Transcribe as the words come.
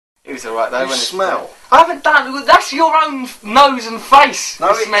He was alright though. You smell? I haven't done. That's your own nose and face. No,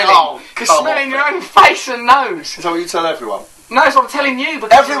 you're smelling. You're smelling your own face and nose. Is that what you tell everyone? No, it's what I'm telling you.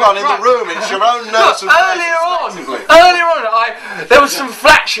 Everyone in the room, it's your own nose and face. Earlier on, there was some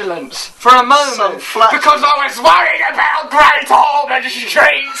flatulence for a moment because I was worried about Great Ormond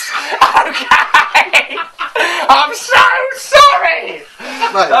Streets. Okay, I'm so sorry.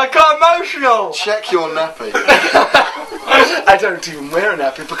 Mate, I got emotional. Check your nappy. I don't even wear a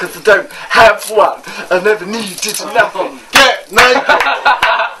nappy because I don't have one. I never needed nothing. Get naked.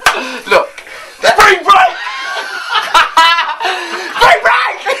 Look, spring break. Spring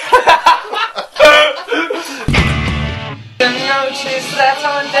break. Noticed that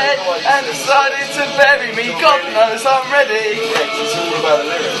I'm dead and decided to bury me. God knows I'm ready. It's all about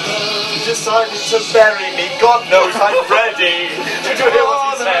the lyrics. Decided to bury me. God knows I'm ready. To do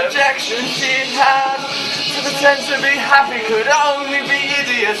all the rejection she'd had. To pretend to be happy could only be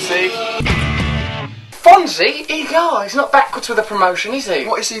idiocy. Fonzie? He's not backwards with a promotion, is he?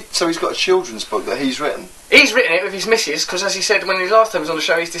 What is he? So he's got a children's book that he's written? He's written it with his missus, because as he said when he last time was on the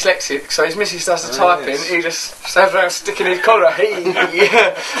show, he's dyslexic, so his missus does the typing, he just stands around sticking his collar. Hey,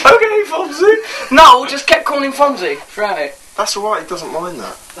 yeah. Okay, Fonzie. Noel just kept calling him Fonzie throughout it. That's alright, he doesn't mind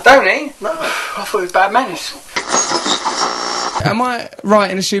that. Don't he? No. I thought it was bad manners. Am I right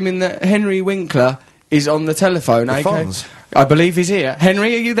in assuming that Henry Winkler is on the telephone? The Fonz? I believe he's here.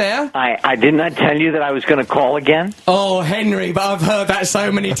 Henry, are you there? I did not tell you that I was going to call again? Oh, Henry, but I've heard that so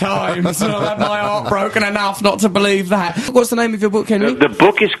many times. And I've had my heart broken enough not to believe that. What's the name of your book, Henry? The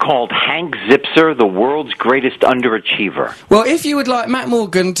book is called Hank Zipser, the World's Greatest Underachiever. Well, if you would like Matt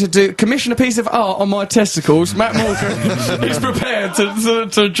Morgan to commission a piece of art on my testicles, Matt Morgan is prepared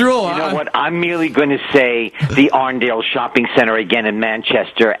to draw. You know what? I'm merely going to say the Arndale Shopping Centre again in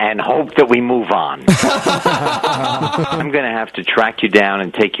Manchester and hope that we move on. I'm going to have to track you down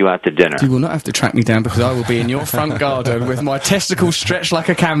and take you out to dinner. You will not have to track me down because I will be in your front garden with my testicles stretched like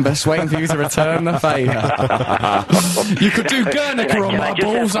a canvas waiting for you to return the favour. You could do Guernica on my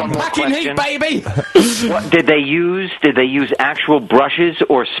balls. I'm packing heat, baby! What did they use? Did they use actual brushes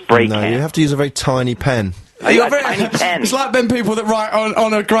or spray cans? No, you have to use a very tiny pen. Tiny pen. It's like them people that write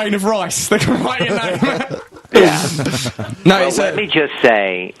on a grain of rice. They can write your name. Yeah. No, well, let me just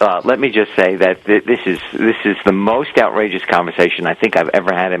say that this is the most outrageous conversation I think I've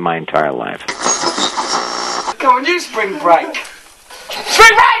ever had in my entire life. Come on, you spring break.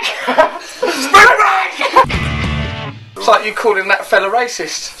 Spring break! Spring break! It's like you calling that fella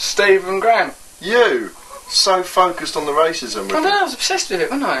racist, Stephen Graham. You? So focused on the racism. I don't know, I was obsessed with it,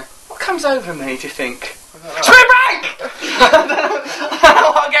 wasn't I? What comes over me, do you think? Spring break!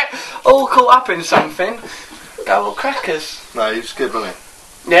 I get all caught up in something. Go all crackers. No, he's good, wasn't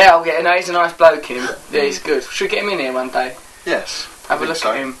he? Yeah, I'll get him. No, he's a nice bloke, him. Yeah, he's good. Should we get him in here one day? Yes. Have a look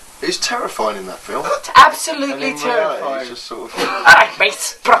at him. He's terrifying in that film. Absolutely reality, terrifying. he's just sort of... Alright,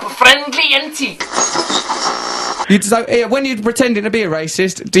 mate. Proper friendly, ain't he? When you're pretending to be a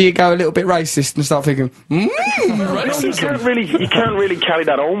racist, do you go a little bit racist and start thinking, racism? You can't really carry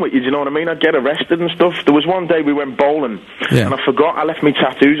that on with you, do you know what I mean? I'd get arrested and stuff. There was one day we went bowling, and I forgot I left my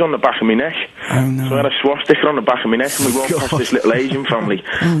tattoos on the back of my neck. Oh, no. So I had a swastika on the back of my neck, and we walked past this little Asian family,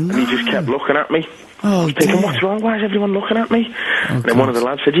 and he just kept looking at me. I was thinking, what's wrong? Why is everyone looking at me? And then one of the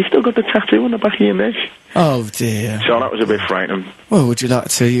lads said, you still got the tattoo on the back of your neck? Oh, dear. So that was a bit frightening. Well, would you like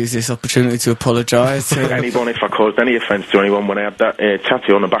to use this opportunity to apologise to anyone if I caused any offence to anyone when I had that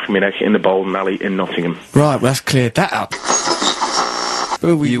tattoo on the back of my neck in the bowling alley in Nottingham? Right, well, that's cleared that up.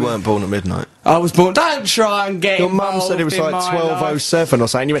 You weren't born at midnight. I was born... Don't try and get Your mum said it was like 12:07 or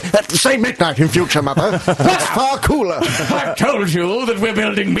something. You went, that's the same midnight in future, mother. That's far cooler. I've told you that we're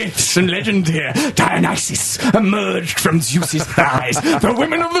building myths and legend here. Dionysus emerged from Zeus's thighs. The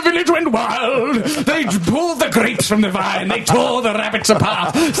women of the village went wild. They pulled the grapes from the vine. They tore the rabbits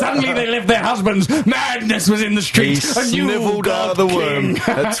apart. Suddenly they left their husbands. Madness was in the streets. He snivelled out of the womb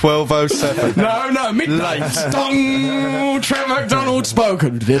at 12:07. No, midnight. Dong! Trevor MacDonald spoke.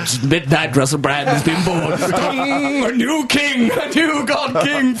 It's midnight. Russell Brand has been born. A new king, a new god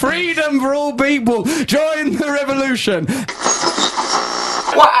king, freedom for all people. Join the revolution.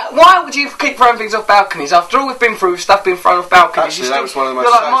 Why would you keep throwing things off balconies? After all we've been through, stuff being thrown off balconies. Actually, that was one of the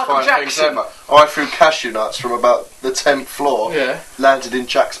most satisfying things ever. I threw cashew nuts from about the 10th floor. Yeah. Landed in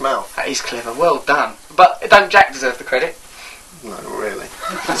Jack's mouth. That is clever. Well done. But don't Jack deserve the credit? No, not really.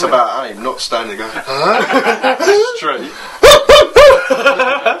 It's about aim, not standing going, straight.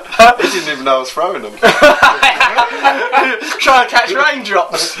 He didn't even know I was throwing them. Trying to catch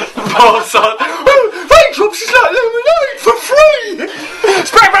raindrops. Poor son. Raindrops is like lemonade for free.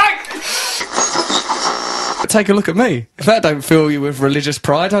 Spring break! take a look at me. If that don't fill you with religious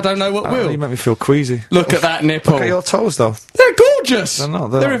pride, I don't know what will. You make me feel queasy. Look at that nipple. Look at your toes, though. They're gorgeous. They're not.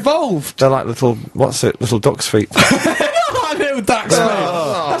 They're evolved. They're like little, little duck's feet. Little ducks, mate.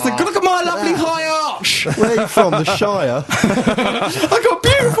 That's a good look at my lovely high arch. Where are you from? The Shire? I got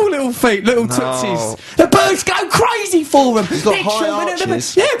beautiful little feet, little tootsies. The birds go crazy for them. You've got high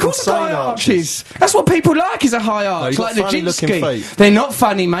arches. Yeah, of course I've got high arches. That's what people like, is a high arch, like the Jinski. They're not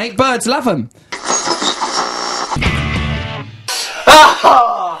funny, mate. Birds love them.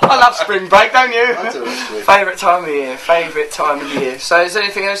 I love spring break, don't you? I do, actually. Favourite time of year, favourite time of year. So is there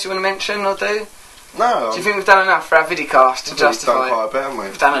anything else you want to mention or do? No. Do you think we've done enough for our Viddycast to justify We've done quite a bit, haven't we?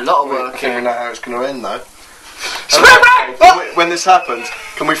 We've done a lot of work I think we here. know how it's going to end, though. Spring break! When this happens,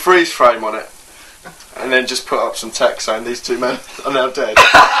 can we freeze frame on it? And then just put up some text saying these two men are now dead.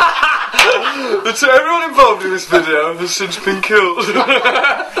 Everyone involved in this video has since been killed.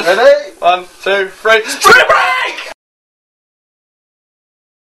 Ready? 1, 2, 3. Spring break!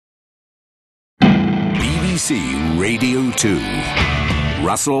 BBC Radio 2.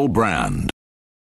 Russell Brand.